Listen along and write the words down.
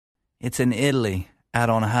It's in Italy, out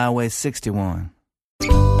on Highway 61.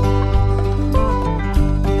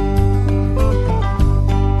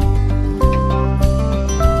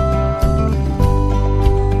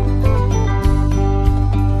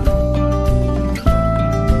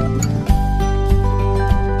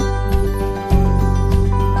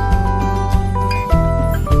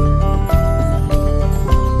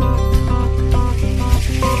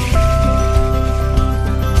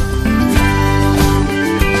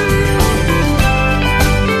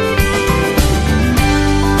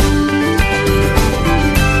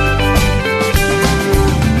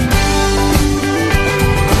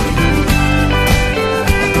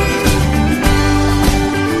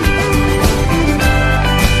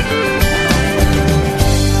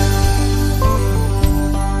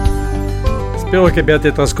 Spero che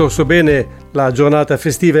abbiate trascorso bene la giornata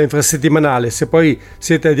festiva infrasettimanale. Se poi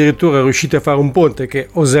siete addirittura riusciti a fare un ponte, che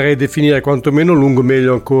oserei definire quantomeno lungo,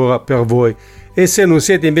 meglio ancora per voi. E se non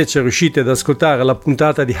siete invece riusciti ad ascoltare la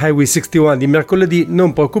puntata di Highway 61 di mercoledì,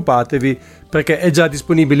 non preoccupatevi, perché è già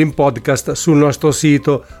disponibile in podcast sul nostro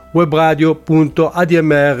sito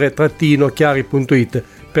webradio.admr-chiari.it.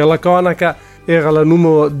 Per la cronaca, era la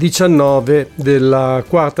numero 19 della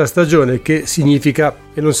quarta stagione, che significa,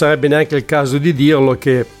 e non sarebbe neanche il caso di dirlo,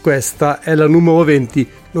 che questa è la numero 20,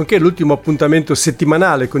 nonché l'ultimo appuntamento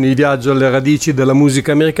settimanale con il viaggio alle radici della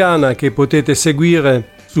musica americana, che potete seguire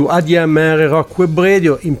su ADMR Rock Web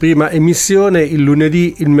Radio in prima emissione il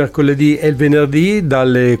lunedì, il mercoledì e il venerdì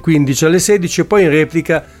dalle 15 alle 16 e poi in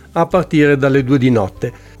replica a partire dalle 2 di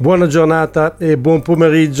notte. Buona giornata e buon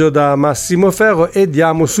pomeriggio da Massimo Ferro, e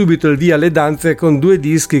diamo subito il via alle danze con due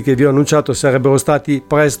dischi che vi ho annunciato sarebbero stati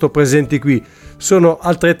presto presenti qui. Sono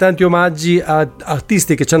altrettanti omaggi a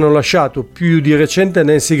artisti che ci hanno lasciato, più di recente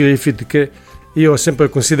Nancy Griffith, che io ho sempre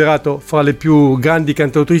considerato fra le più grandi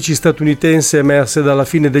cantautrici statunitensi emerse dalla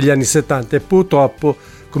fine degli anni 70 e purtroppo,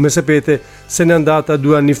 come sapete, se n'è andata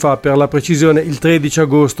 2 anni fa, per la precisione il 13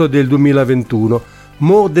 agosto del 2021.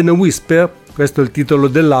 More Than a Whisper, questo è il titolo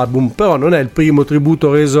dell'album, però non è il primo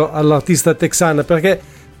tributo reso all'artista texana, perché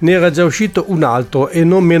ne era già uscito un altro e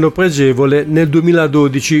non meno pregevole nel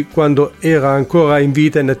 2012, quando era ancora in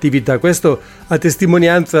vita e in attività. Questo a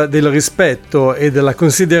testimonianza del rispetto e della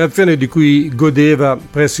considerazione di cui godeva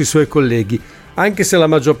presso i suoi colleghi. Anche se la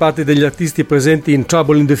maggior parte degli artisti presenti in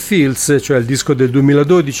Trouble in the Fields, cioè il disco del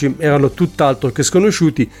 2012, erano tutt'altro che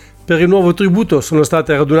sconosciuti, per il nuovo tributo sono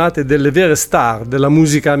state radunate delle vere star della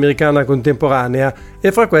musica americana contemporanea,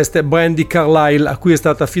 e fra queste Brandi Carlile, a cui è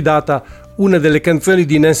stata affidata una delle canzoni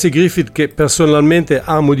di Nancy Griffith che personalmente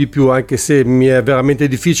amo di più, anche se mi è veramente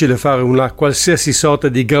difficile fare una qualsiasi sorta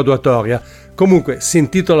di graduatoria. Comunque si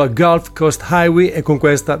intitola Gulf Coast Highway e con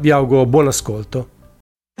questa vi auguro buon ascolto.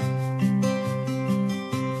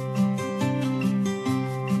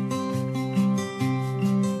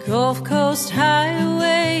 Gulf Coast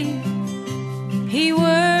Highway, he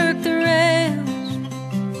worked the rails,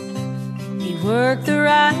 he worked the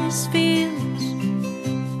rice fields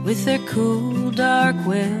with their cool dark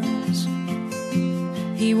wells.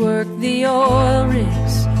 He worked the oil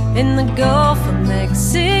rigs in the Gulf of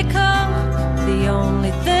Mexico. The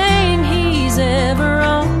only thing he's ever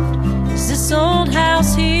owned is this old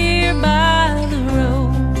house here by the road.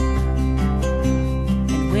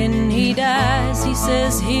 When he dies, he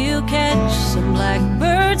says he'll catch some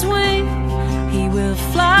blackbird's wing. He will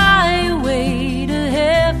fly away to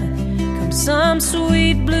heaven come some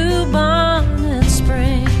sweet blue bonnet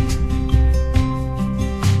spring.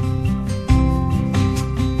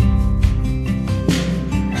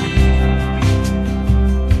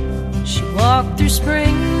 She walked through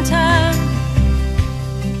springtime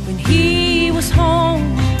when he was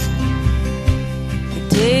home. The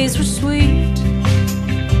days were sweet,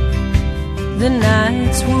 the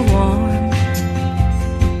nights were warm.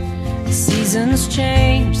 The seasons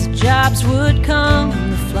changed, the jobs would come,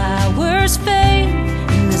 the flowers fade,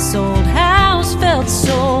 and this old house felt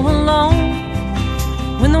so alone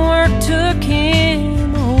when the work took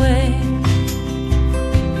him away.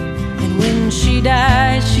 And when she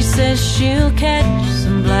dies, she says she'll catch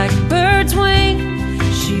some blackbird's wing.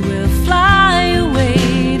 She will fly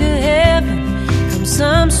away to heaven come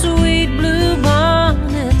some sweet blue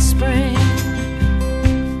bonnet spring.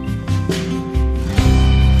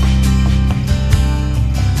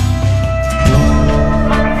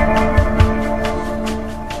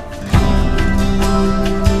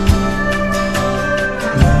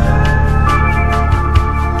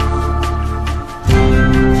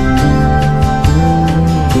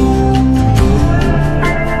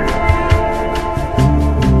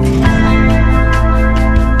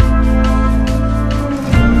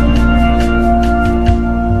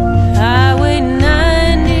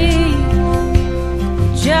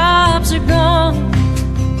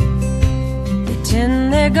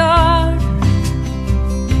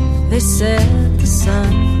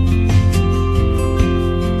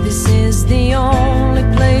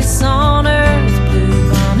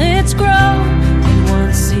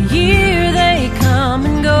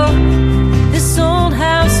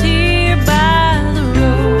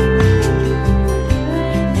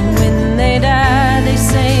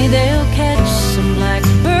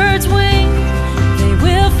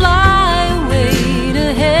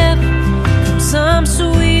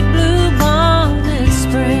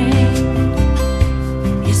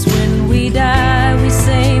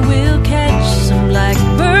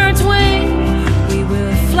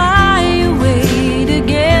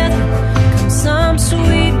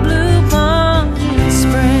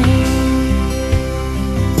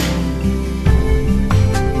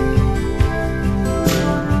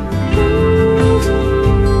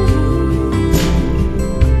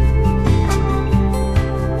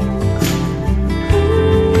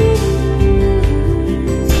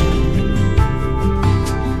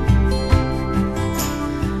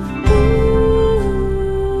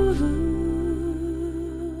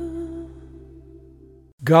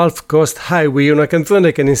 Gulf Coast Highway, una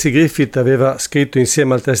canzone che Nancy Griffith aveva scritto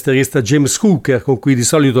insieme al tastierista James Hooker, con cui di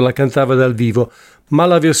solito la cantava dal vivo, ma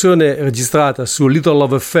la versione registrata su Little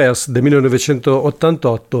Love Affairs del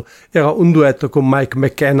 1988 era un duetto con Mike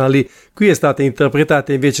McAnally. Qui è stata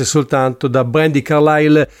interpretata invece soltanto da Brandi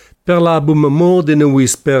Carlile per l'album More Than a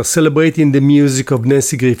Whisper, Celebrating the Music of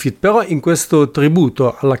Nancy Griffith. Però in questo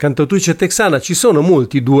tributo alla cantautrice texana ci sono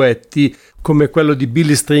molti duetti, come quello di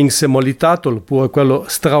Billy Strings e Molly Tuttle, oppure quello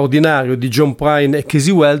straordinario di John Prine e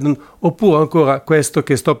Casey Weldon, oppure ancora questo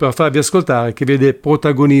che sto per farvi ascoltare, che vede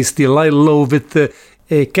protagonisti Lyle Lovett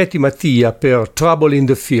e Katie Mattia per Trouble in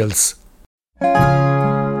the Fields.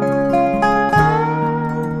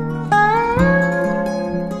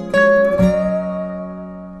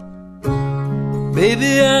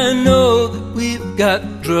 Baby, I know that we've got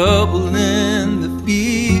trouble in the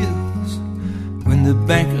fields, when the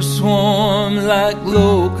bankers swarm like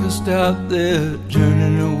locusts out there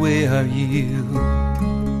turning away our yield.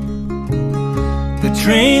 The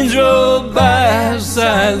trains roll by our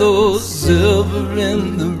silos, silver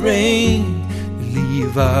in the rain,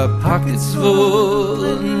 leave our pockets full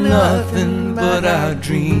of nothing but our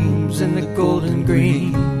dreams and the golden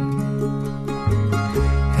grain.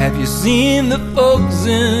 Have you seen the folks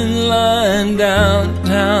in line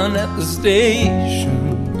downtown at the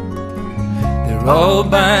station? They're all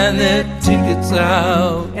buying their tickets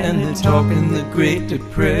out and they're talking the Great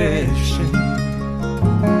Depression.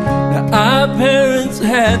 Now our parents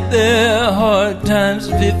had their hard times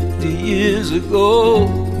 50 years ago,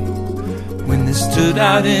 when they stood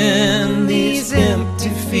out in these empty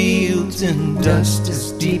fields in dust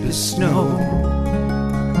as deep as snow.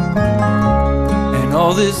 And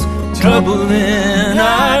all this trouble in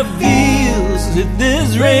our fields, if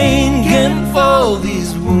this rain can fall,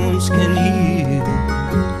 these wounds can heal.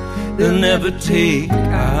 They'll never take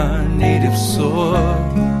our native soil.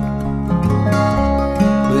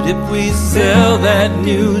 But if we sell that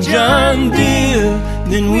new John Deere,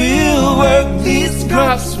 then we'll work these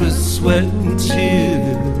crops with sweat and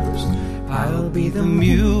tears. I'll be the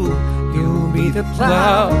mule, you'll be the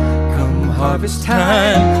plow. Come harvest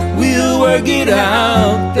time, we'll work it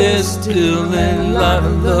out. There's still a lot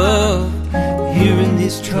of love here in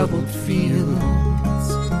these troubled fields.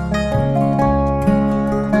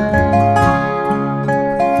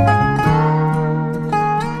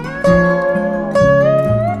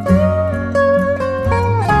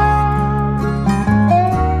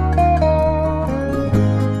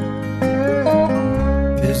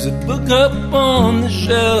 Up on the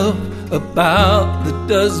shelf about the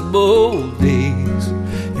Dust Bowl days,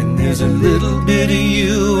 and there's a little bit of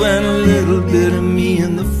you and a little bit of me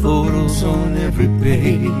in the photos on every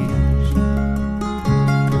page.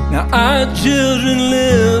 Now our children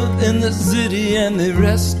live in the city and they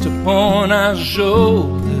rest upon our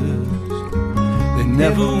shoulders. They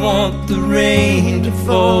never want the rain to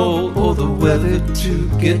fall or the weather to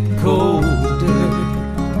get colder.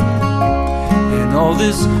 And all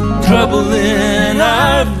this trouble in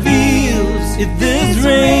our fields, if this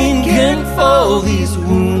rain can fall, these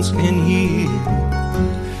wounds can heal.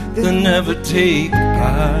 They'll never take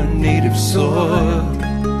our native soil.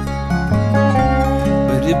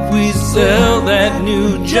 But if we sell that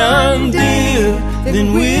new John Deere,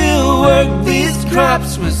 then we'll work these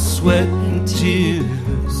crops with sweat and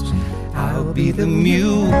tears. I'll be the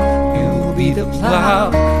mule, you'll be the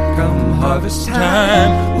plow. Come harvest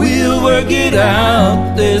time, we'll work it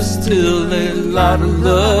out. There's still a lot of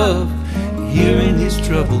love here in these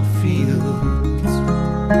troubled fields.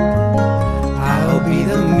 I'll be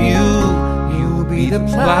the mule, you'll be the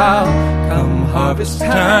plow. Come harvest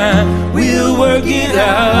time, we'll work it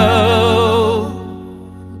out.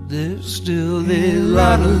 There's still a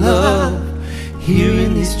lot of love here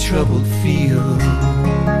in these troubled fields.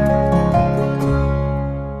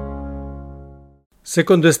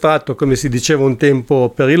 Secondo estratto, come si diceva un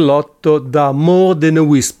tempo per il lotto, da More Than a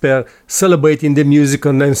Whisper, Celebrating the Music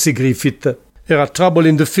of Nancy Griffith. Era Trouble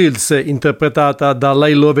in the Fields, interpretata da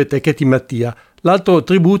Lyle Lovett e Katie Mattia. L'altro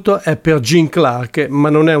tributo è per Gene Clark, ma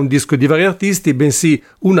non è un disco di vari artisti, bensì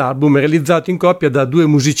un album realizzato in coppia da due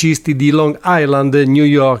musicisti di Long Island, New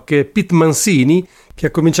York, Pete Mancini, che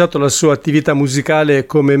ha cominciato la sua attività musicale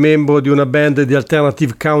come membro di una band di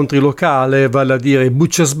alternative country locale, vale a dire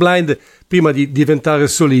Butcher's Blind, prima di diventare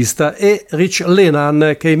solista, e Rich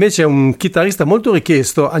Lenan, che invece è un chitarrista molto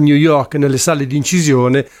richiesto a New York nelle sale di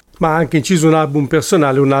incisione, ma ha anche inciso un album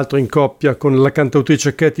personale, un altro in coppia con la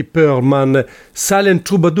cantautrice Katy Perman. Silent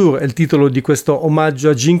Troubadour è il titolo di questo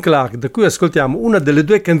omaggio a Gene Clark, da cui ascoltiamo una delle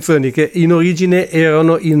due canzoni che in origine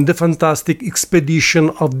erano in The Fantastic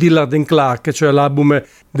Expedition of Dillard and Clark, cioè l'album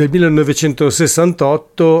del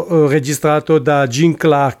 1968 registrato da Gene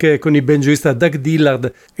Clark con il banjoista Doug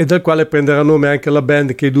Dillard, e dal quale prenderà nome anche la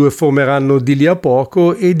band che i due formeranno di lì a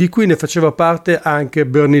poco e di cui ne faceva parte anche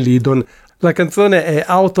Bernie Lydon. La canzone è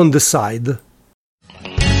Out on the Side.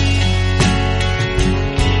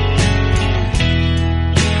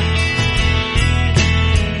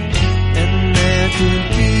 And there could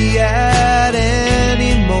be at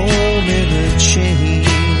any moment a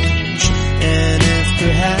change, and if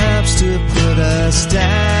perhaps to put us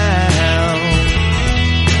down,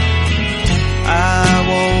 I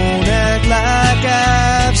won't act like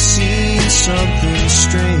I've seen something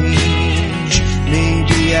strange.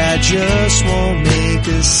 Maybe I just won't make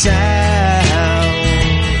a sound.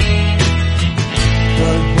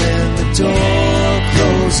 But when the door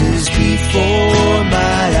closes before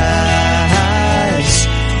my eyes,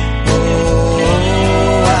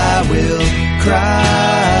 oh, I will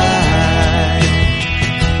cry,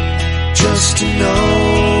 just to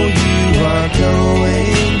know you are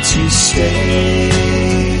going to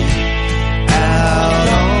stay out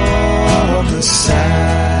on the side.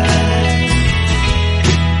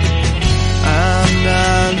 I'm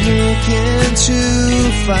not looking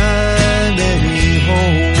to find any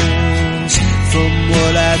homes from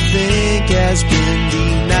what I think has been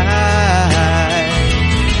denied.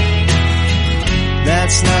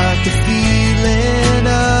 That's not the feeling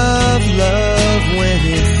of love when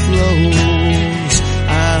it flows.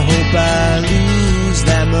 I hope I lose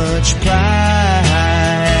that much pride.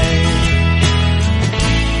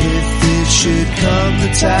 If it should come the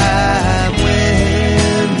time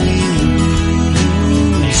when we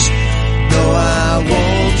lose, no, I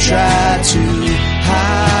won't try to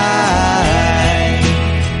hide.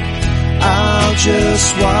 I'll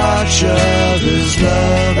just watch others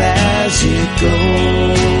love as it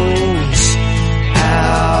goes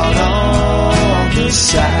out on the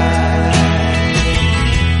side.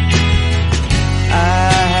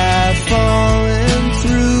 I have fallen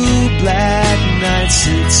through black nights,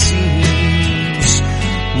 it seems,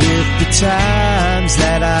 with the times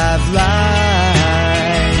that I've lied.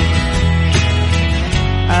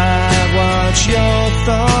 I watch your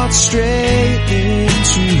thoughts straight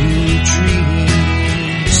into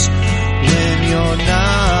dreams when you're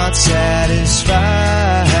not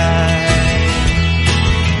satisfied.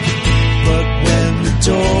 But when the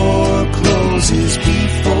door closes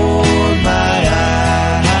before my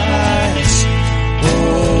eyes,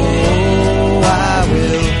 oh, I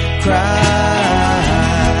will cry,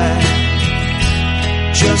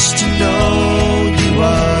 just to know you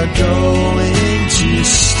are going to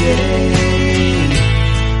stay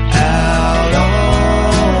out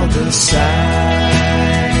on the side,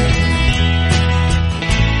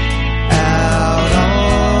 out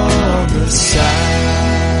on the side.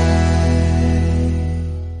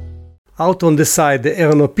 Out on the Side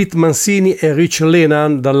erano Pete Mancini e Rich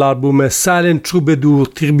Lenan dall'album Silent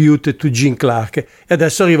Troubadour Tribute to Gene Clark, e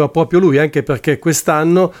adesso arriva proprio lui, anche perché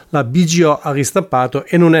quest'anno la BGO ha ristampato,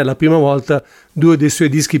 e non è la prima volta, due dei suoi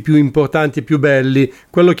dischi più importanti e più belli,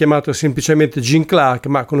 quello chiamato semplicemente Gene Clark,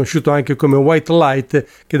 ma conosciuto anche come White Light,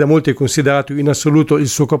 che da molti è considerato in assoluto il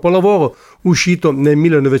suo capolavoro, uscito nel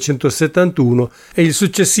 1971, e il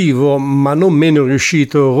successivo, ma non meno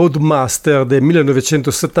riuscito, Roadmaster del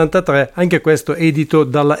 1973, anche questo edito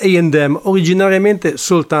dalla A&M, originariamente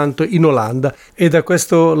soltanto in Olanda, e da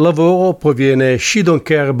questo lavoro proviene She Don't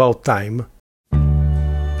Care About Time.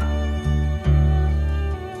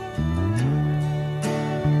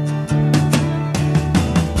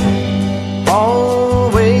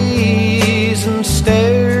 Always in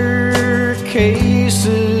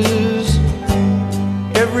staircases,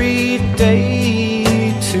 every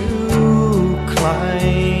day to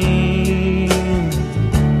climb,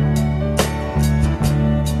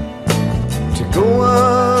 to go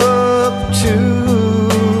up to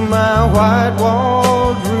my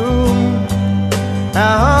white-walled room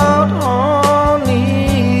out on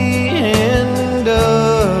the end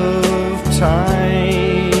of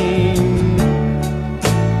time,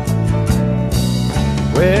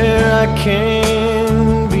 where I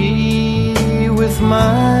can be with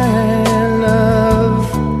my love,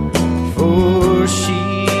 for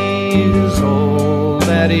she is all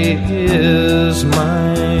that is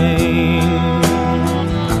mine,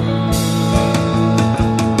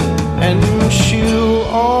 and she'll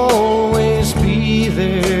always be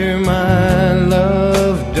there, my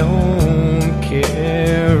love, don't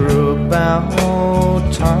care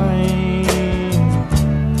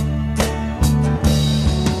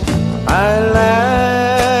I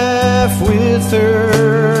laugh with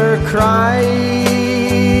her, cry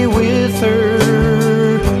with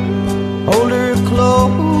her, hold her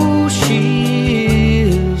close, she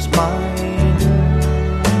is mine.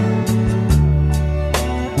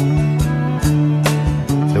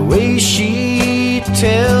 The way she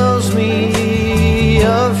tells me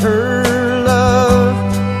of her love,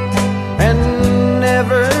 and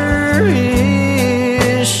never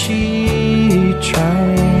is she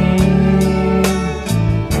trying.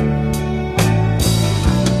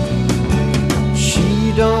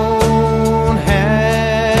 She don't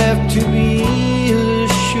have to be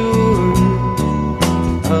assured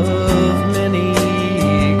of many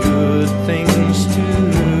good things to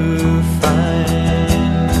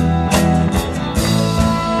find,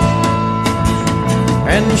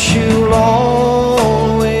 and she'll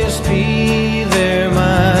always be there,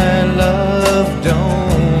 my love.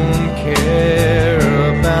 Don't care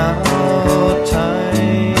about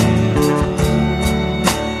time.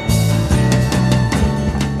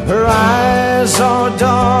 Her eyes are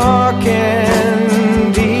dark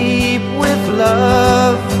and deep with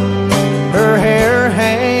love. Her hair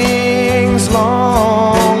hangs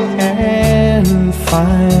long and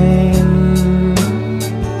fine.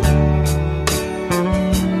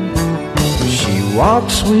 She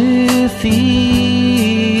walks with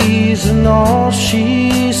ease, and all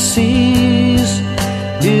she sees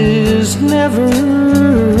is never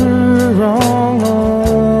wrong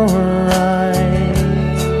or right.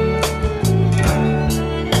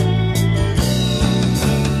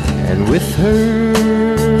 And with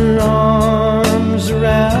her arms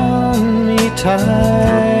around me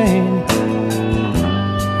tight,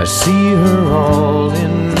 I see her all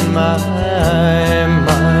in my mind.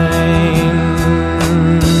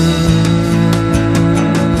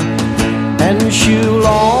 And she'll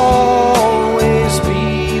always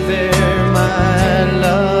be there, my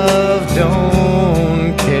love.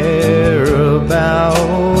 Don't care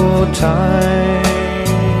about time.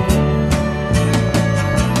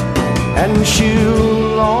 And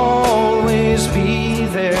she'll always be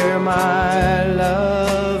there, my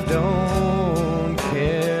love. Don't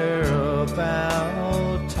care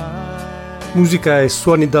about time. Musica e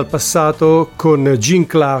suoni dal passato con Gene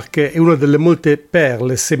Clark e una delle molte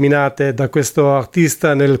perle seminate da questo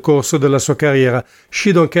artista nel corso della sua carriera.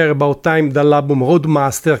 She Don't Care About Time dall'album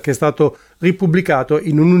Roadmaster, che è stato ripubblicato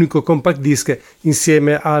in un unico compact disc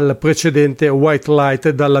insieme al precedente White Light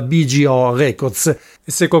dalla BGO Records.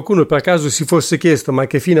 E se qualcuno per caso si fosse chiesto ma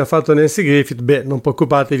che fine ha fatto Nancy Griffith, beh, non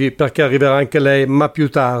preoccupatevi, perché arriverà anche lei, ma più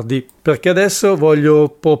tardi. Perché adesso voglio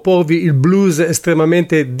proporvi il blues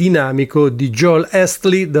estremamente dinamico di Joel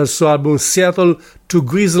Astley dal suo album Seattle to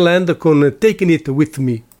Graceland con Taking It With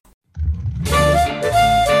Me.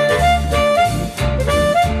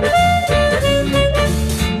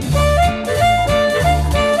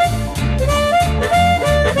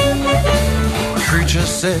 Preacher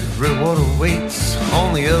said reward awaits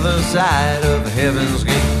on the other side of heaven's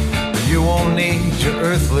gate. You won't need your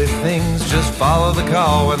earthly things, just follow the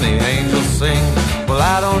call when the angels sing. Well,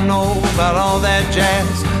 I don't know about all that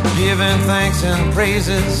jazz, giving thanks and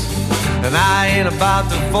praises, and I ain't about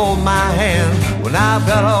to fold my hand when I've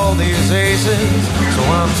got all these aces. So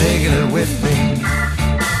I'm taking it with me,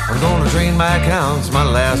 I'm gonna drain my accounts, my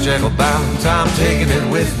last jack will bounce. I'm taking it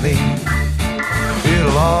with me,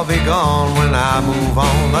 it'll all be gone when I move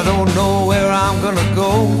on. I don't know where I'm gonna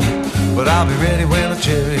go, but I'll be ready when the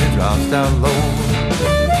cherry drops down low.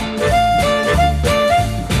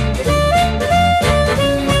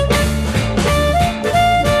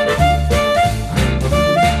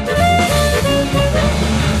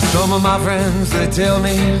 Some of my friends, they tell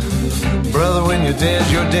me, brother, when you're dead.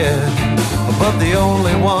 But the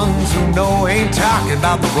only ones who know ain't talking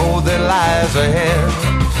about the road that lies ahead.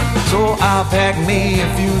 So I'll pack me a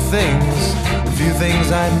few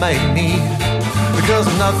things I might need, because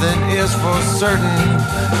nothing is for certain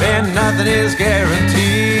and nothing is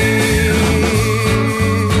guaranteed.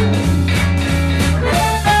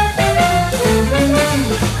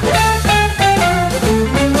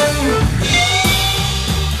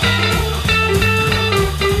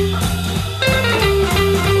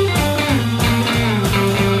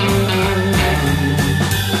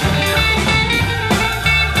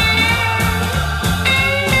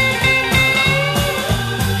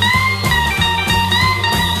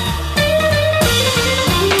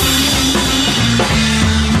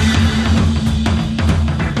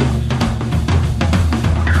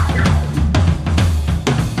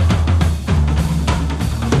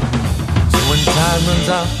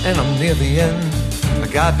 And I'm near the end, I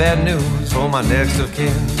got bad news for my next of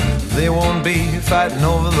kin. They won't be fighting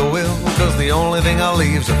over the will, cause the only thing I'll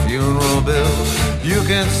leave's a funeral bill. You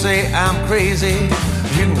can say I'm crazy,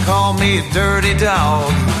 you can call me a dirty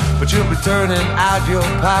dog, but you'll be turning out your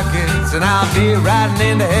pockets and I'll be riding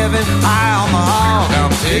into heaven high on the hog.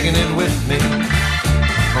 I'm taking it with me,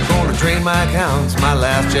 I'm gonna drain my accounts, my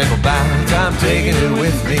last check will bounce. I'm taking it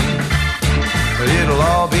with me, but it'll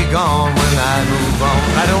all be gone when I move on.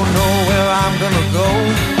 I don't know where I'm gonna go,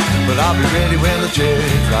 but I'll be ready when the cherry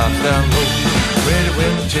drops down low. Ready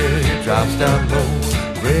when the cherry drops down low.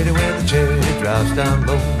 Ready when the cherry drops down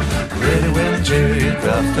low. Ready when the cherry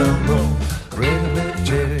drops down low. Ready when the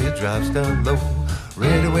cherry drops down low.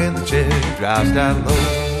 Ready when the cherry drops down low.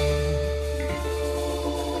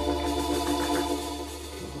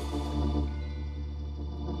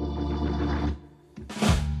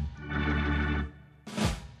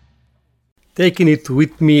 Taking It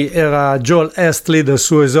With Me era Joel Astley dal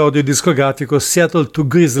suo esordio discografico Seattle to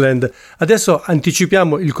Graceland. Adesso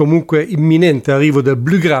anticipiamo il comunque imminente arrivo del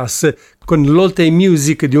bluegrass con l'all-time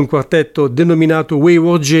music di un quartetto denominato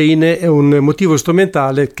Wayward Jane e un motivo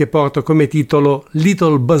strumentale che porta come titolo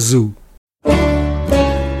Little Bazoo.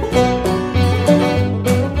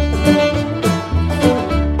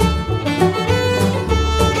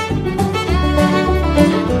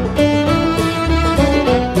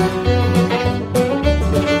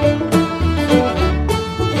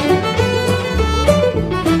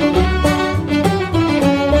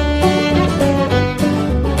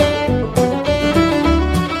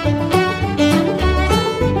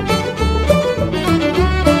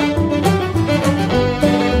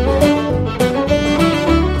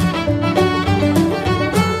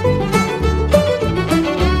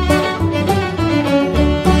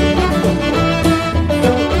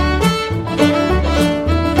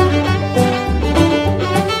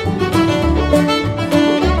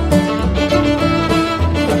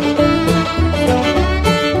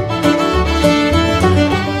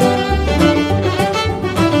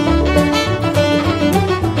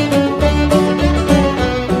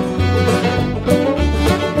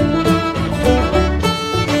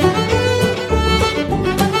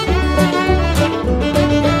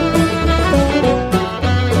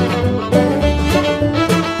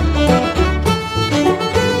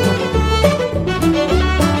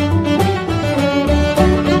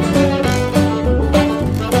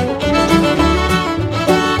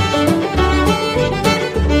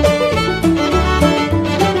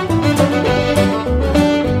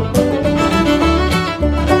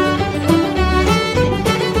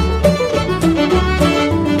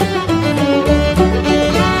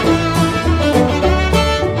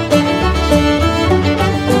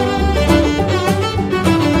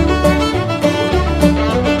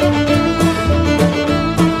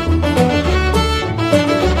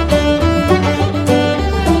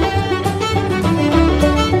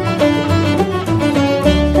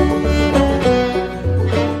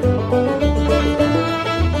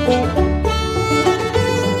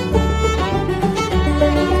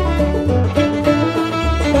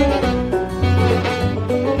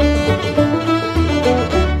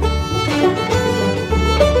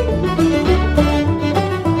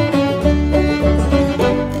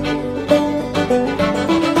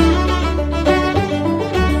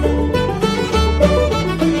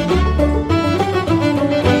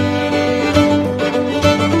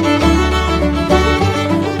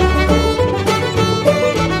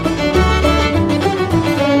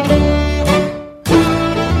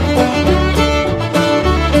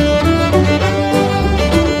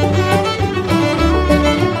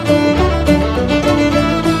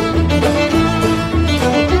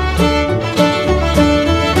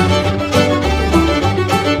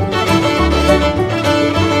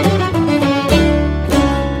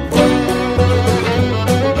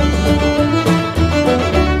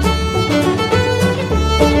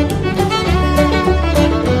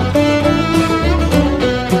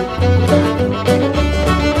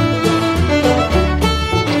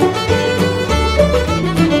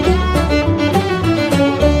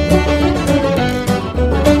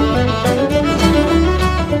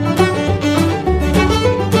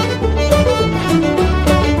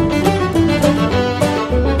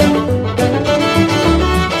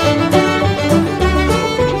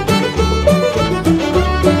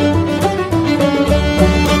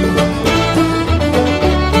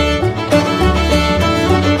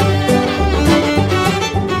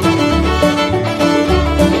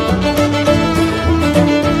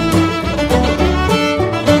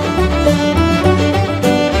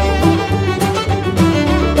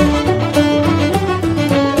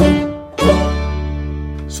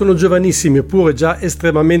 Sono giovanissimi eppure già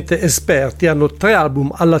estremamente esperti, hanno 3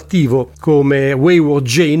 album all'attivo come Wayward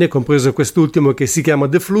Jane, compreso quest'ultimo che si chiama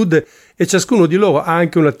The Flood, e ciascuno di loro ha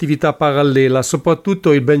anche un'attività parallela,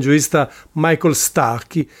 soprattutto il banjoista Michael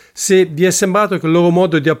Starkey. Se vi è sembrato che il loro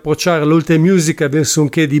modo di approcciare l'old music avesse un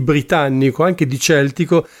che di britannico, anche di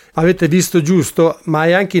celtico, avete visto giusto, ma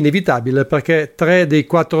è anche inevitabile perché 3 dei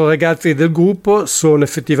 4 ragazzi del gruppo sono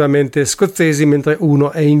effettivamente scozzesi mentre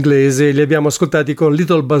uno è inglese. Li abbiamo ascoltati con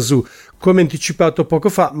Little Bazoo, come anticipato poco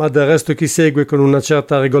fa, ma del resto chi segue con una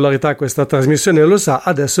certa regolarità questa trasmissione lo sa.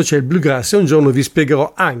 Adesso c'è il bluegrass e un giorno vi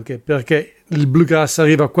spiegherò anche perché il bluegrass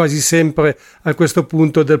arriva quasi sempre a questo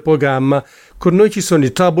punto del programma. Con noi ci sono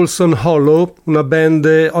i Troublesome Hollow, una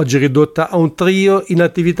band oggi ridotta a un trio in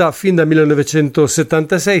attività fin dal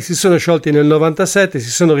 1976, si sono sciolti nel 97, si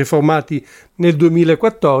sono riformati nel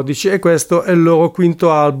 2014 e questo è il loro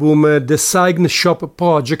quinto album, The Sign Shop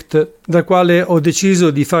Project, dal quale ho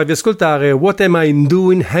deciso di farvi ascoltare What Am I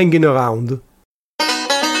Doing Hanging Around?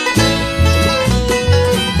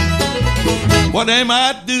 What am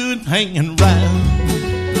I doing hanging around?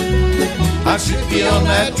 I should be on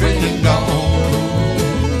that train and gone.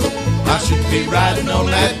 I should be riding on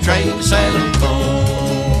that train to San Antonio.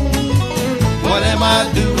 What am I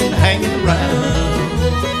doing hanging around?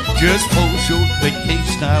 Just for a short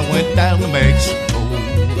vacation I went down to Mexico.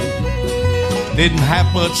 Didn't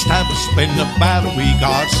have much time to spend, about a week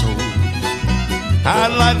or so. I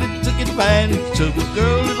lightly took advantage of a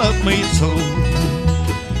girl who loved me so.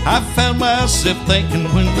 I found myself thinking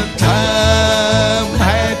when the time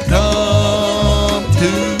had come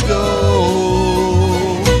to go,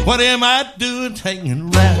 what am I doing hanging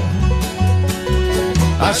around?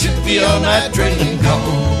 I should be on that train and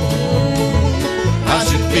gone. I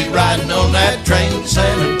should be riding on that train to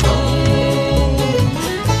San Antonio.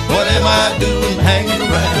 What am I doing hanging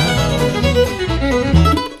around?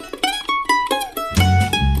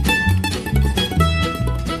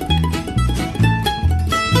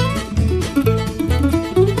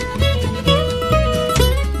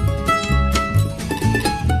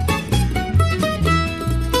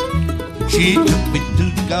 She took me to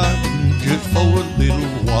the garden just for a little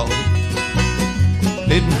walk.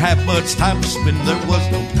 Didn't have much time to spend, there was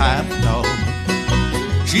no time at all.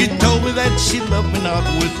 She told me that she loved me not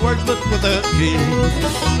with words but with a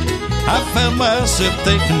kiss. I found myself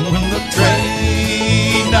thinking when the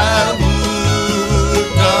train I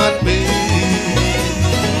would not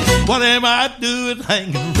miss. What am I doing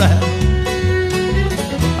hanging around?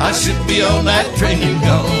 I should be on that train and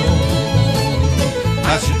gone.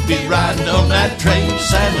 I should be riding on that train to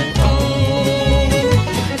San Antonio.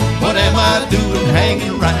 What am I doing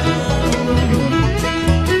hanging around?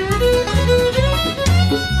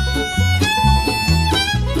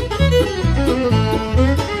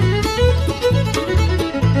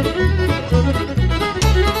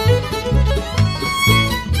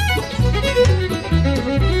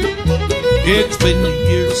 It's been a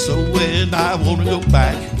year or so and I want to go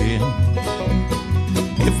back again.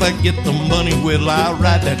 If I get the money, well, I'll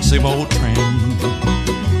ride that same old train.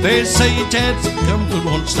 They say a chance to come to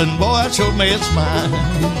once, and boy, sure may it's mine.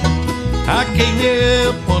 I can't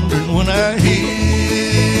help wondering when I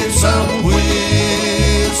hear some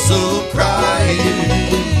whistle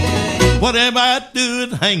crying. What am I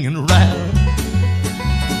doing hanging around?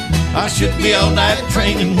 I should be on that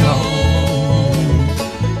train and gone.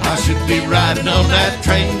 I should be riding on that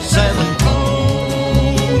train to San Antonio.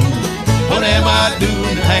 What am I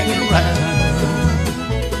doing hanging around?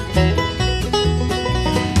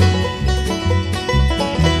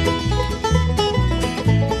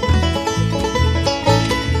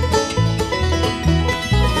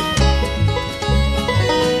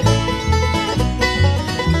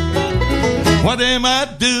 What am I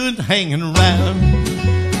doing hanging around?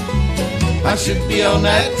 I should be on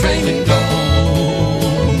that train and gone.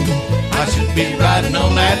 I should be riding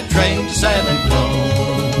on that train to San Antonio.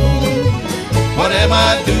 What am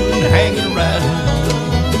I doing hanging around?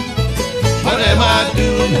 What am I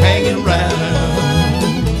doing hanging around?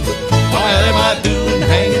 What am I doing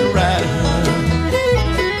hanging around?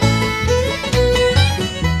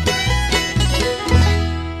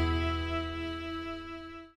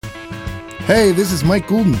 Hey, this is Mike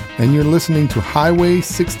Goulden, and you're listening to Highway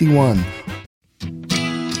 61.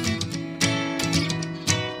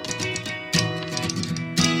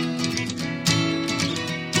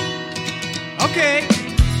 Okay.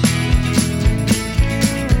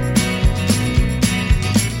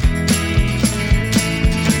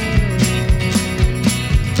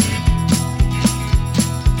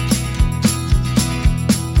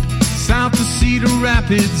 South of Cedar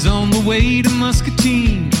Rapids on the way to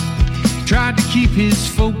Muscatine. Tried to keep his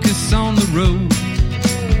focus on the road.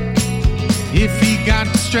 If he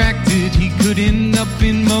got distracted, he could end up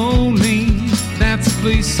in Moline. That's a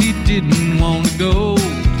place he didn't want to go.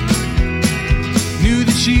 Knew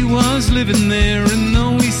that she was living there, and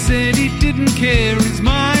though he said he didn't care, his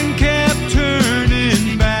mind kept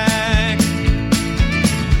turning back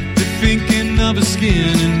to thinking of her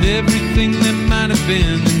skin and everything that might have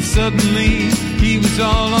been. And suddenly he was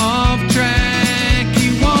all off track.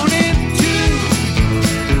 He wanted to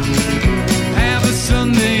have a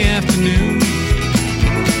Sunday afternoon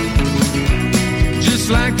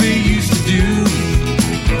just like they used to do,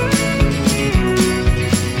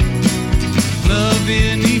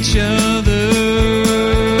 loving each other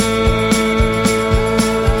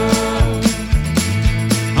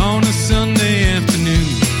on a Sunday afternoon.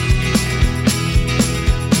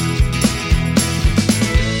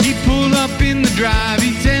 He'd pull up in the drive,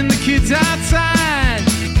 he'd send the kids outside.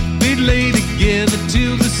 They'd lay together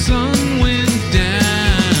till the sun went down.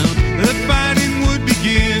 The fighting would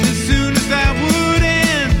begin as soon as that would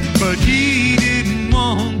end, but he didn't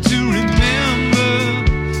want to remember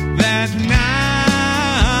that night.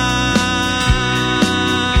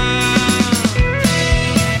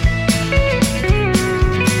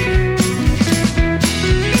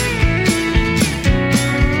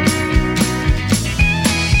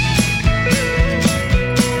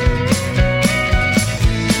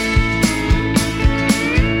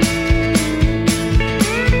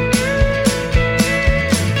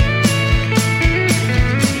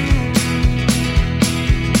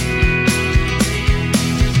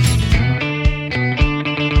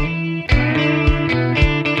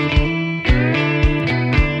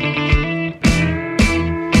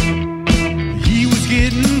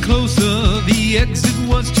 The exit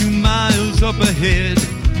was 2 miles up ahead,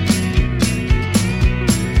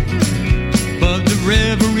 but the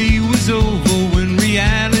reverie was over when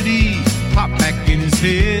reality popped back in his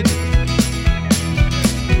head.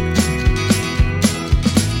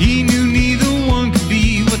 He knew neither one could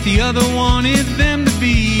be what the other wanted them to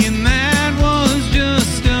be, and that was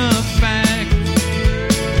just a fact.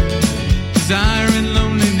 Desire and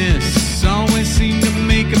loneliness always seemed to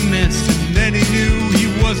make a mess, and then he knew he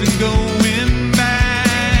wasn't going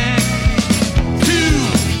back to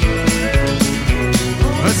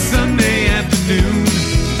a Sunday afternoon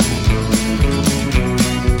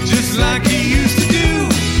just like he used to do,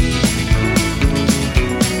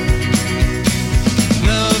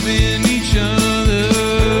 loving each other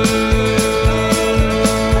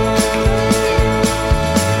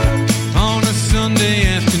on a Sunday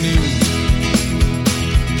afternoon.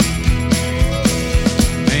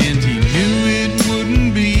 And he knew it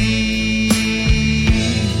wouldn't be,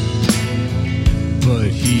 but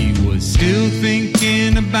he was still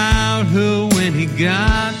thinking about her when he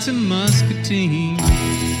got to Muscatine.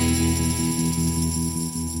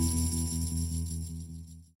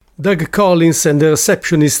 Doug Collins and the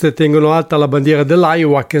Receptionist tengono alta la bandiera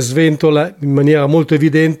dell'Iowa, che sventola in maniera molto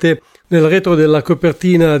evidente nel retro della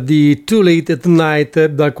copertina di Too Late at Night,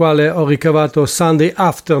 dal quale ho ricavato Sunday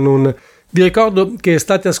Afternoon. Vi ricordo che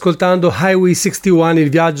state ascoltando Highway 61, il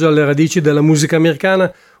viaggio alle radici della musica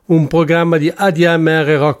americana, un programma di ADMR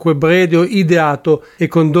Rock Web Radio ideato e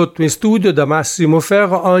condotto in studio da Massimo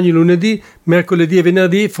Ferro ogni lunedì, mercoledì e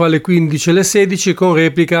venerdì fra le 15 e le 16, con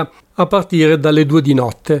replica a partire dalle 2 di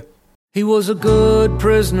notte. He was a good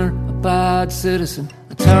prisoner, a bad citizen,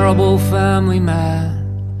 a terrible family man,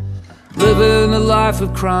 living a life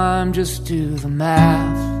of crime, just do the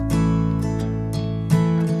math.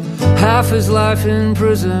 Half his life in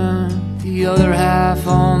prison, the other half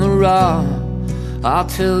on the run. I'll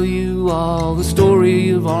tell you all the story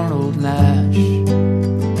of Arnold Nash.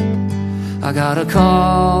 I got a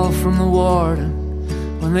call from the warden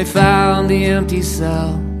when they found the empty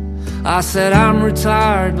cell. I said, I'm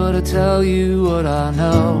retired, but I tell you what I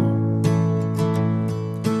know.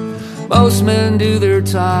 Most men do their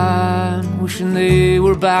time, wishing they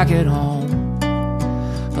were back at home.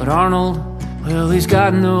 But Arnold, well, he's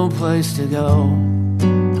got no place to go.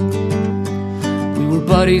 We were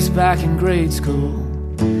buddies back in grade school.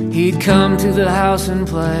 He'd come to the house and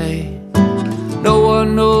play. No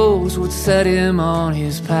one knows what set him on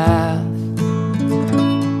his path.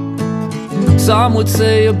 Some would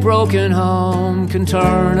say a broken home can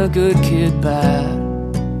turn a good kid bad.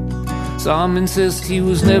 Some insist he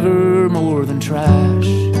was never more than trash.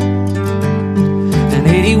 In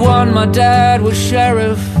 81 my dad was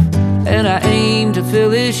sheriff, and I aimed to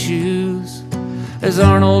fill his shoes as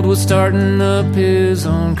Arnold was starting up his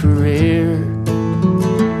own career.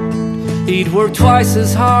 He'd work twice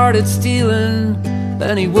as hard at stealing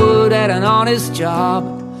than he would at an honest job.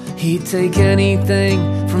 He'd take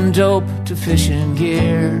anything from dope to fishing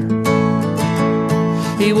gear.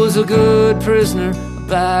 He was a good prisoner, a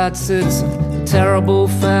bad citizen, a terrible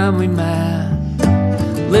family man,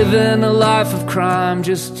 living a life of crime,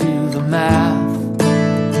 just do the math.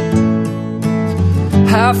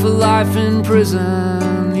 Half a life in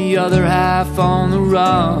prison, the other half on the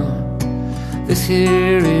run. This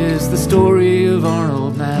here is the story of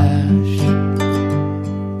Arnold Nash.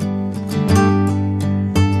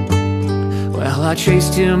 Well, I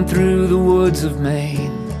chased him through the woods of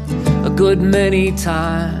Maine a good many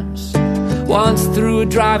times, once through a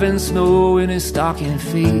driving snow in his stocking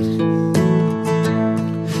feet.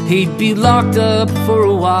 He'd be locked up for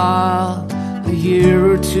a while, a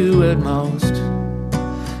year or two at most,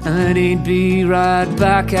 and then he'd be right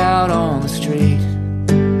back out on the street.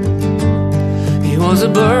 He was a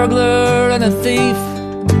burglar and a thief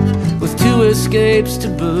with 2 escapes to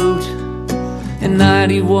boot. In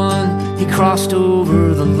 91 he crossed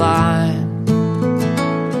over the line.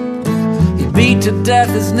 He beat to death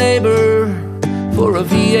his neighbor for a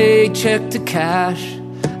VA check to cash,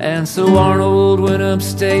 and so Arnold went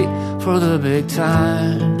upstate for the big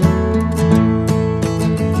time.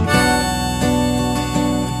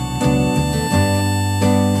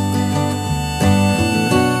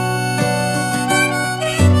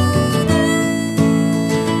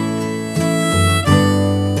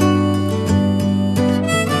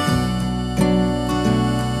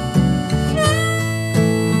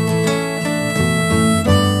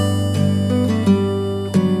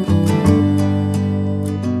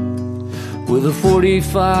 With a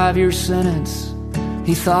 45-year sentence,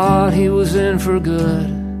 he thought he was in for good.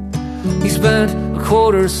 He spent a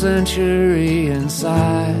quarter century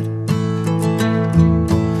inside,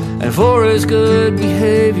 and for his good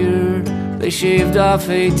behavior they shaved off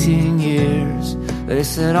 18 years. They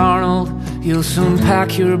said, Arnold, you'll soon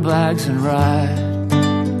pack your bags and ride.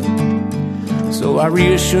 So I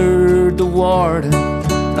reassured the warden,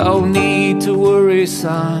 no need to worry,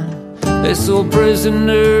 son. This old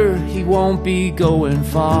prisoner, he won't be going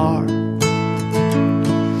far.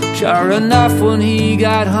 Sure enough, when he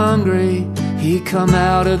got hungry, he come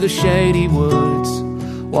out of the shady woods,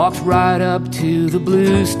 walked right up to the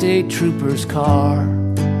blue state trooper's car.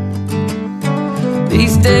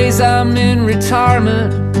 These days I'm in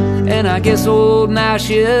retirement, and I guess old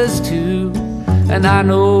Nash is too, and I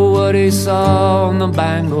know what he saw on the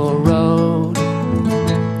Bangor Road.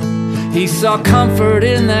 He saw comfort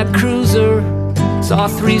in that cruiser, saw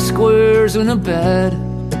 3 squares and a bed,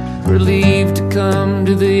 relieved to come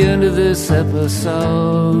to the end of this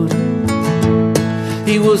episode.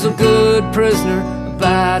 He was a good prisoner, a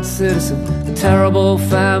bad citizen, a terrible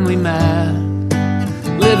family man,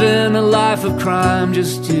 living a life of crime,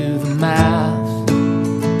 just do the math.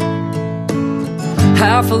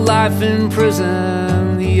 Half a life in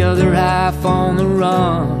prison, the other half on the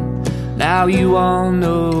run. Now you all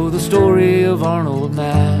know the story of Arnold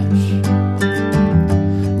Nash.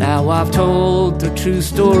 Now I've told the true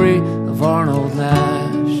story of Arnold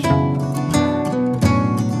Nash.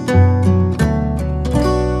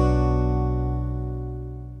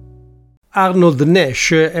 Arnold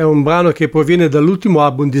Nash è un brano che proviene dall'ultimo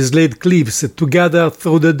album di Slade Cleaves, Together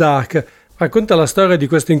Through the Dark. Racconta la storia di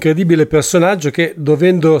questo incredibile personaggio che,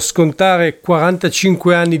 dovendo scontare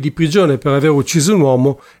 45 anni di prigione per aver ucciso un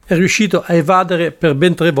uomo, è riuscito a evadere per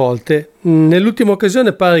ben 3 volte. Nell'ultima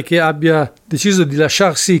occasione pare che abbia deciso di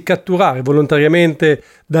lasciarsi catturare volontariamente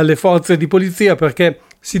dalle forze di polizia, perché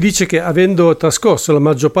si dice che, avendo trascorso la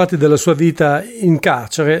maggior parte della sua vita in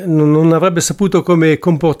carcere, non avrebbe saputo come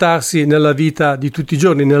comportarsi nella vita di tutti i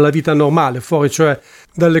giorni, nella vita normale, fuori cioè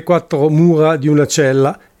dalle 4 mura di una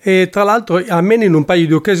cella. E tra l'altro, almeno in un paio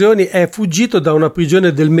di occasioni, è fuggito da una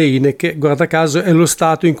prigione del Maine, che guarda caso è lo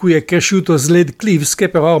stato in cui è cresciuto Slade Cleaves, che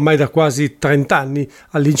però ormai da quasi 30 anni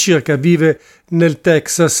all'incirca vive nel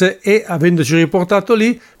Texas, e avendoci riportato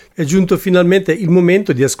lì è giunto finalmente il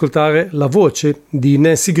momento di ascoltare la voce di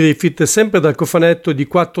Nancy Griffith, sempre dal cofanetto di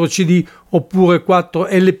 4 CD oppure 4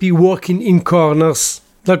 LP Working in Corners,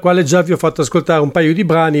 dal quale già vi ho fatto ascoltare un paio di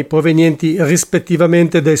brani provenienti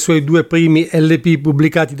rispettivamente dai suoi 2 primi LP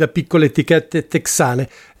pubblicati da piccole etichette texane.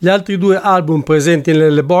 Gli altri 2 album presenti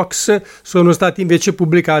nelle box sono stati invece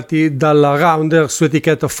pubblicati dalla Rounder su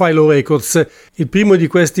etichetta Philo Records. Il primo di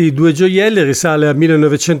questi 2 gioielli risale al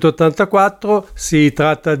 1984, si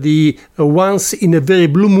tratta di Once in a Very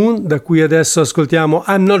Blue Moon, da cui adesso ascoltiamo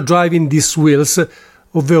I'm Not Driving These Wheels,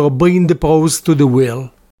 ovvero Bring the Pros to the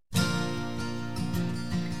Wheel.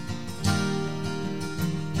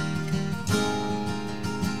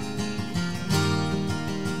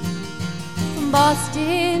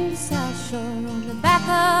 Boston, South Shore, on the back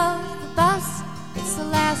of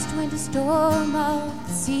last winter storm of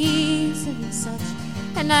the season and such,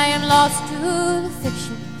 and I am lost to the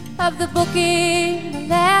fiction of the book in my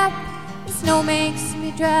lap. The snow makes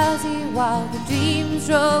me drowsy while the dreams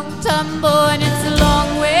roll and tumble, and it's a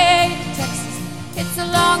long way to Texas, it's a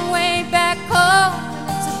long way back home,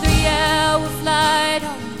 and it's a 3-hour flight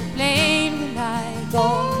on the plane when I go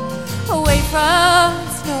away from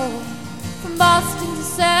the snow, from Boston to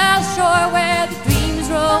South Shore, where the dreams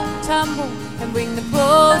roll and tumble, and bring the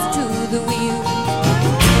pros to the wheel.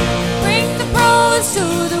 Bring the pros to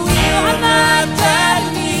the wheel. I'm not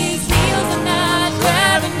driving these wheels, I'm not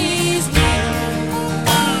driving these wheels.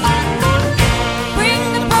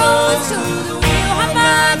 Bring the pros to the wheel. I'm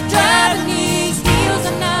not driving these wheels,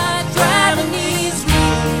 I'm not driving these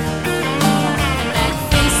wheels. And that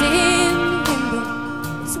face in the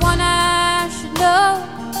window is one I should know,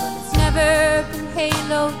 but it's never been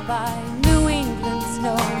haloed by New England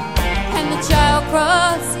snow. And the child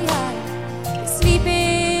across the aisle is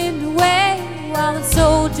sleeping away, while the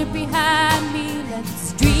soldier behind me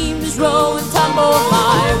lets dreams roll and tumble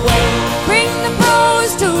my way. Bring the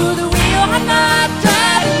pros to the wheel. I'm not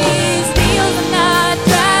driving these wheels, I'm not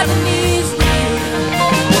driving these wheels.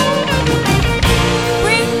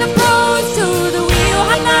 Bring the pros to the wheel.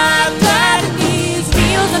 I'm not driving these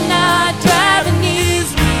wheels, I'm not driving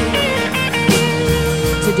these wheels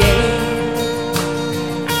today.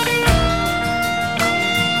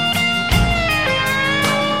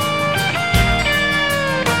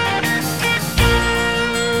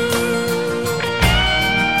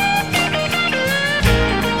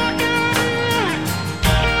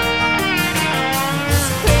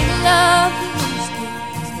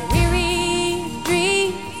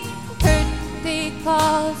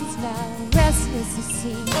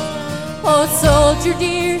 Oh, soldier,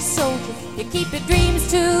 dear soldier, you keep your dreams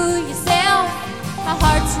to yourself. My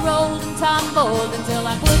heart's rolled and tumbled until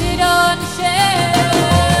I put it on the shelf.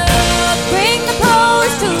 Bring the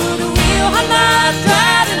pros to the wheel. I'm not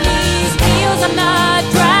driving these wheels, I'm not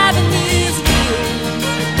driving these wheels.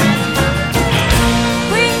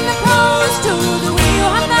 Bring the pros to the wheel.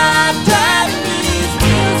 I'm not driving these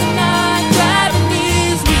wheels, I'm not driving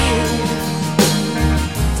these wheels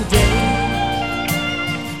today.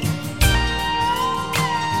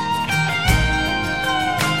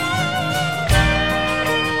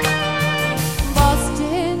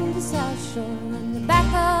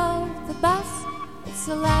 It's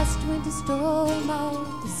the last winter storm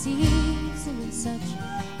of the season and such,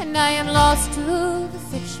 and I am lost to the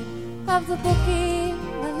fiction of the book in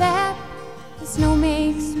my lap. The snow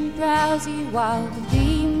makes me drowsy while the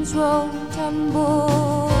dreams roll and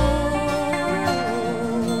tumble.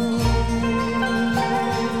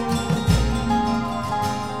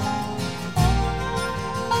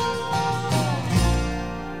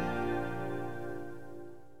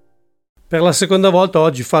 Per la seconda volta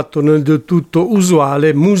oggi fatto non del tutto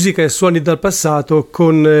usuale, musica e suoni dal passato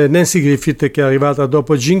con Nancy Griffith, che è arrivata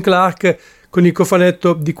dopo Gene Clark con il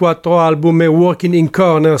cofanetto di 4 album Working in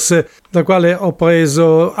Corners, dal quale ho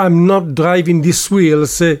preso I'm Not Driving These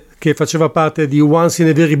Wheels, che faceva parte di Once in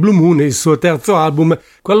a Very Blue Moon, il suo terzo album,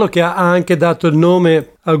 quello che ha anche dato il nome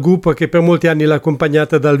al gruppo che per molti anni l'ha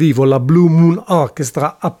accompagnata dal vivo, la Blue Moon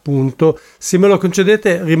Orchestra, appunto. Se me lo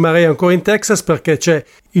concedete rimarrei ancora in Texas, perché c'è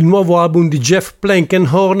il nuovo album di Jeff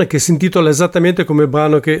Blankenhorn che si intitola esattamente come il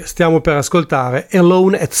brano che stiamo per ascoltare,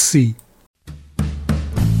 Alone at Sea.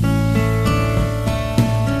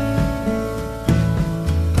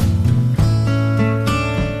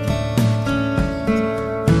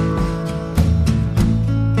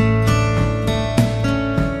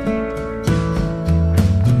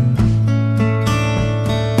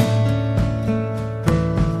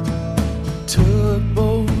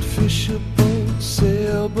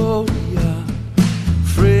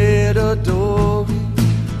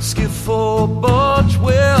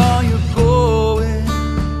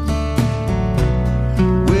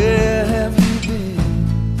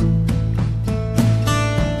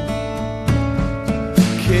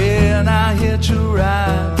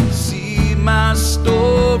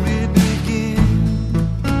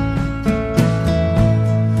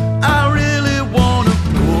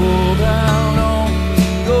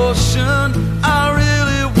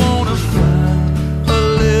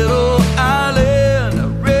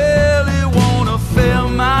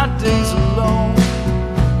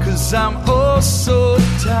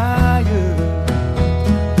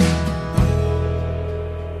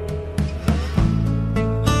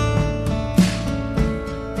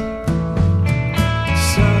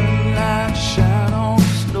 Sun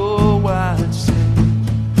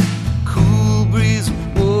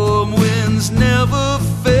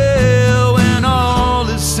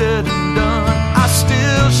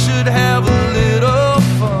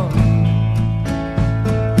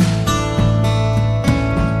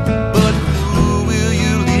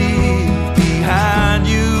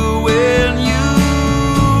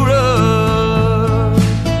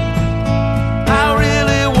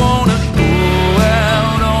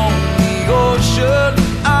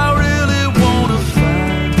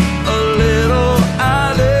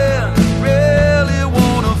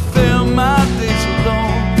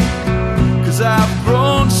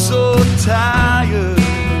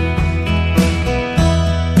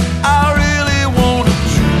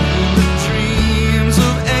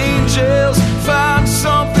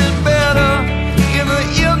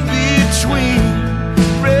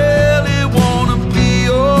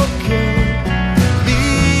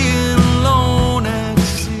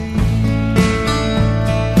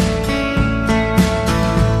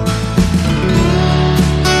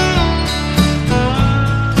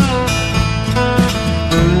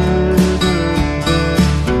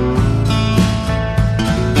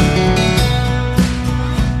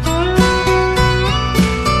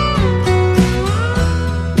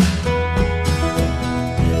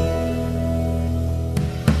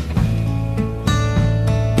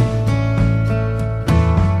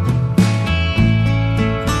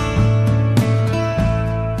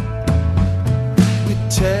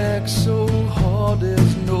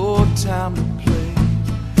time to play.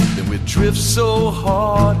 Then we drift so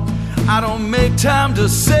hard, I don't make time to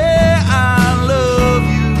say I love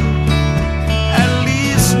you, at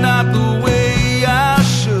least not the way I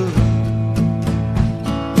should.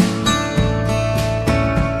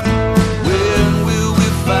 When will we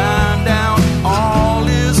find out all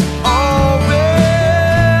is already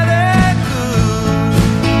good?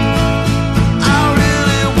 I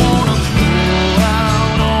really wanna throw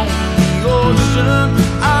out on the ocean.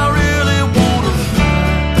 I really wanna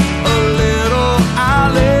find a little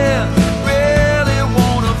island. Really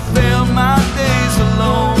wanna fill my days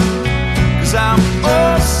alone, 'cause I'm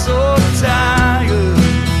oh so tired.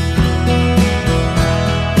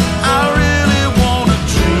 I really wanna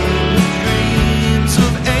dream dreams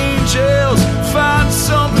of angels, find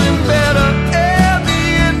something better and the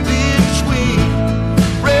in between.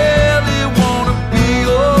 Really wanna be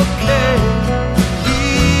okay,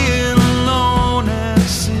 being alone at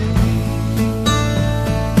sea.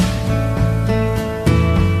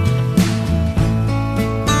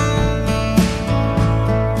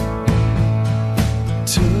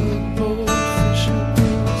 Tugboat fishing,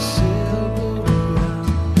 sailboat around.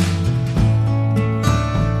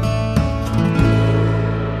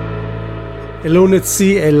 Alone at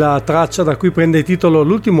Sea è la traccia da cui prende titolo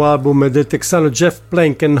l'ultimo album del texano Jeff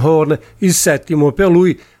Blankenhorn, il settimo per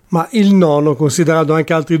lui, ma il nono, considerando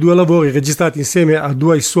anche altri due lavori registrati insieme a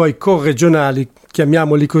due suoi corregionali,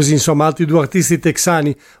 chiamiamoli così, insomma altri due artisti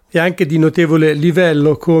texani e anche di notevole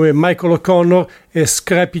livello come Michael O'Connor e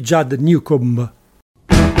Scrappy Judd Newcomb.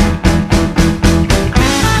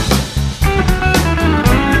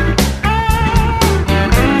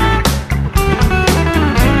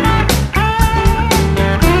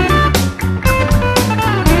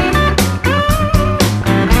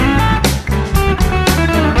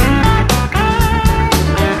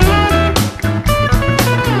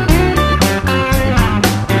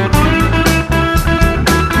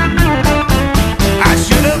 I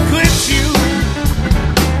should have quit you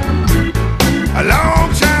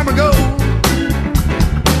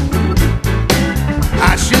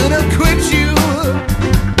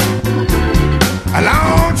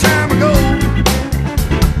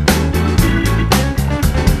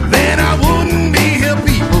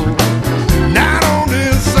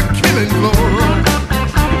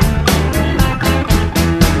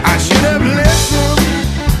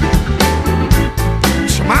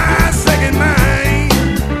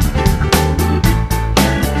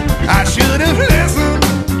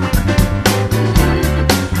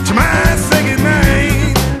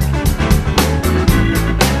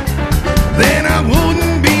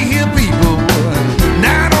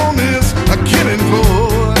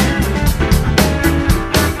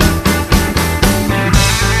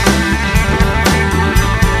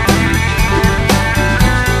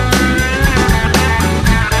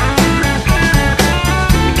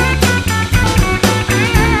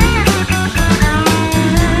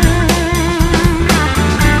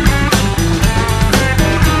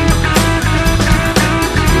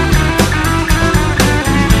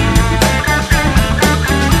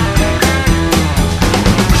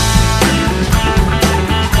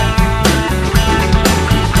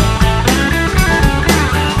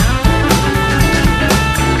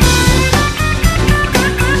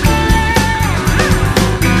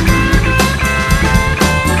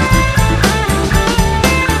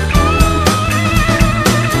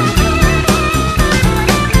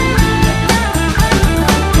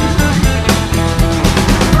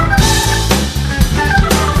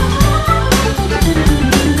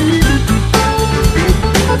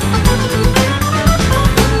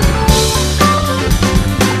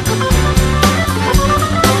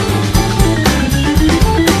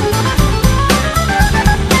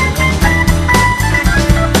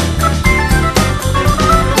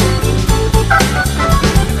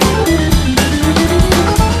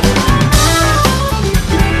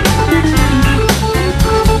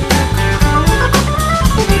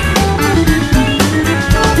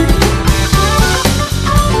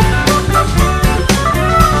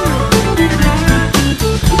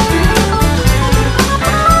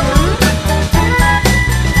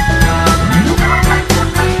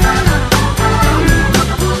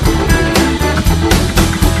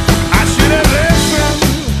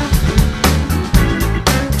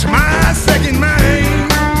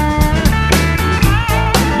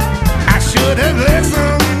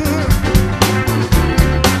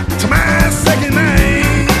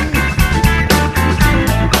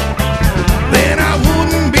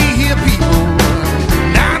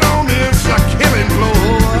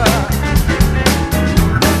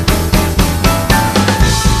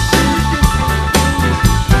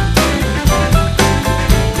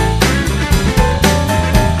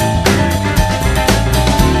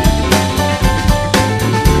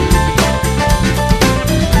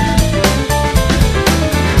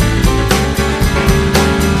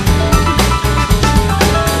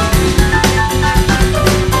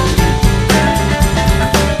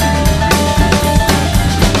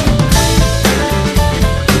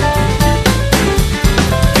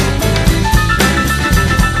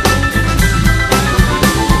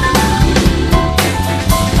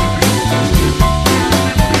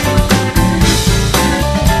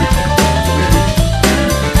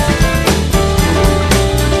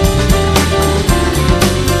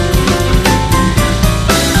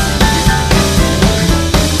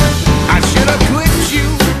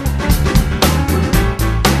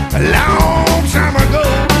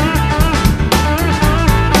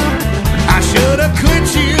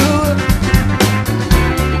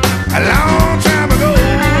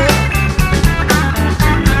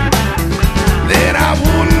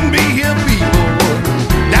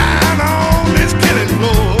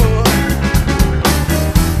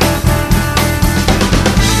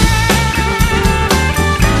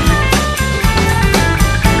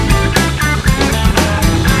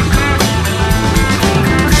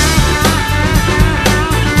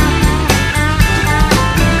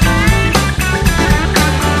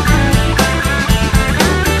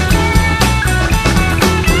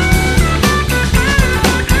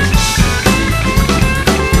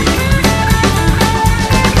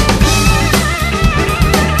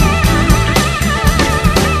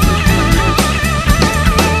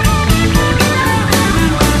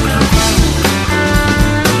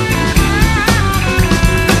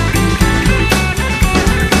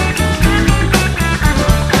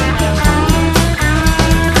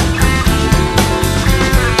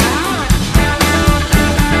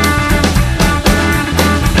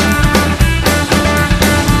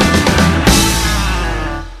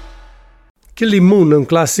Killing Moon, un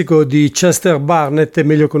classico di Chester Barnett,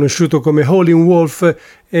 meglio conosciuto come Howlin' Wolf,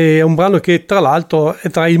 è un brano che tra l'altro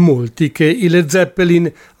è tra i molti che i Led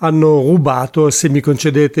Zeppelin hanno rubato, se mi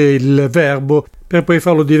concedete il verbo, per poi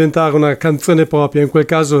farlo diventare una canzone propria. In quel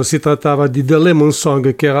caso si trattava di The Lemon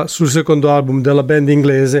Song, che era sul secondo album della band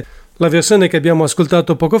inglese. La versione che abbiamo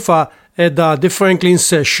ascoltato poco fa è da The Franklin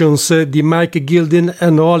Sessions di Mike Gilden e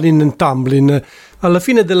Rollin' Tamblyn. Alla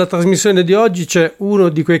fine della trasmissione di oggi c'è uno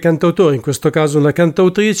di quei cantautori, in questo caso una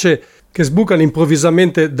cantautrice, che sbucano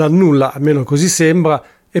improvvisamente dal nulla, almeno così sembra,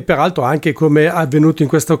 e peraltro anche come è avvenuto in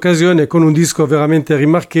questa occasione con un disco veramente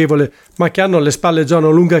rimarchevole, ma che hanno alle spalle già una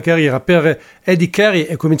lunga carriera. Per Eddie Carey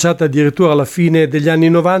è cominciata addirittura alla fine degli anni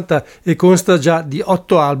 90 e consta già di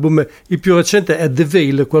 8 album. Il più recente è The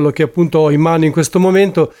Veil, quello che appunto ho in mano in questo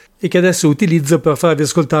momento e che adesso utilizzo per farvi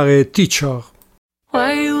ascoltare Teacher.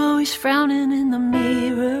 Why are you always frowning in the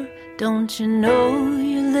mirror? Don't you know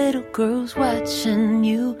your little girl's watching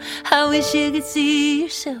you? I wish you could see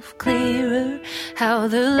yourself clearer. How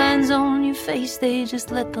the lines on your face, they just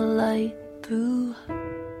let the light through.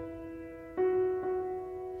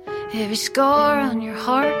 Every scar on your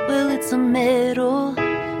heart, well, it's a medal,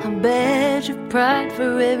 a badge of pride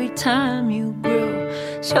for every time you grow.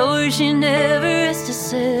 Shows you never has to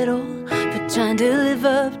settle, but trying to live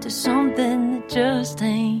up to something that just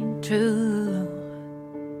ain't true.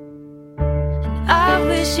 I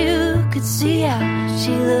wish you could see how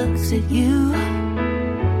she looks at you,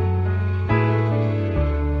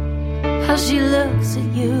 how she looks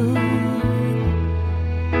at you.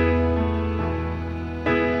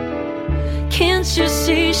 Can't you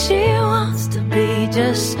see she wants to be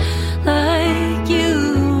just like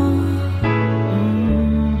you,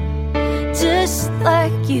 just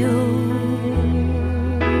like you.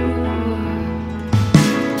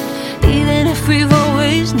 Even if we've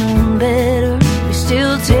always known better, we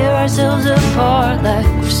still tear ourselves apart like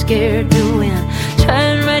we're scared to win. Try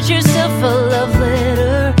and write yourself a love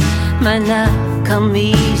letter. Might not come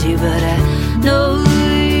easy, but I know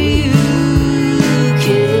you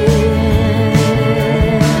can.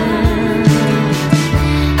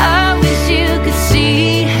 I wish you could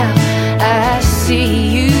see how I see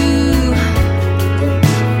you,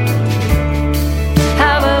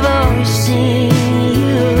 how I've always seen you.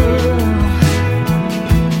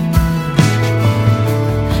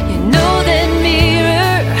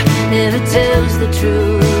 Tells the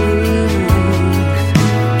truth.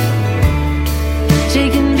 She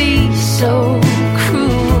can be so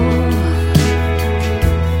cruel.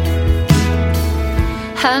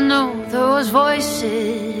 I know those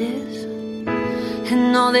voices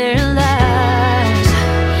and all their lies.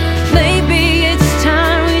 Maybe it's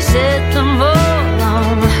time we set them all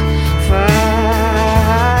on fire.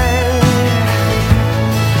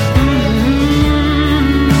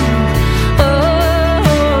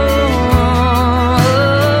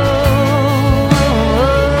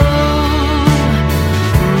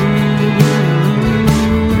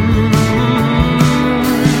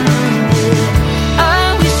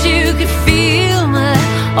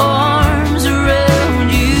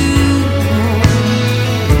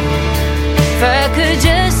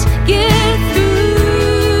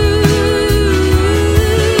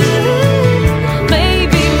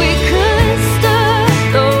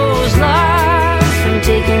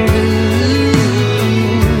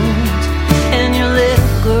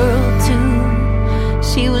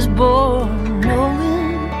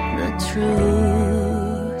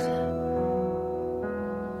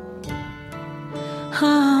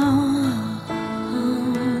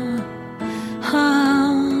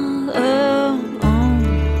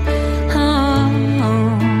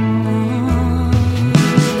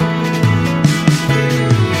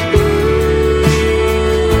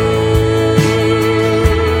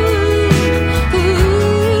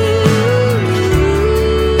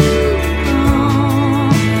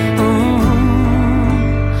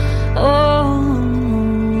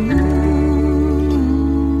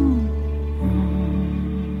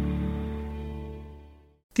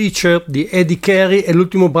 Teacher di Eddie Carey è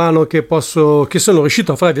l'ultimo brano che sono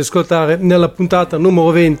riuscito a farvi ascoltare nella puntata numero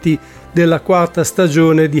 20 della quarta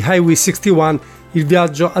stagione di Highway 61, il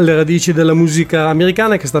viaggio alle radici della musica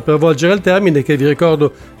americana, che sta per volgere al termine, che vi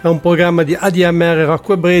ricordo è un programma di ADMR Rock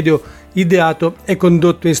Web Radio ideato e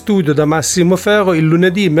condotto in studio da Massimo Ferro il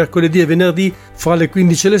lunedì, mercoledì e venerdì fra le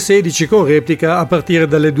 15 e le 16, con replica a partire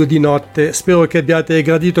dalle 2 di notte. Spero che abbiate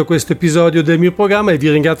gradito questo episodio del mio programma e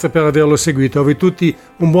vi ringrazio per averlo seguito. A voi tutti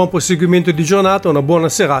un buon proseguimento di giornata, una buona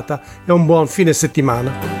serata e un buon fine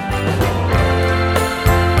settimana.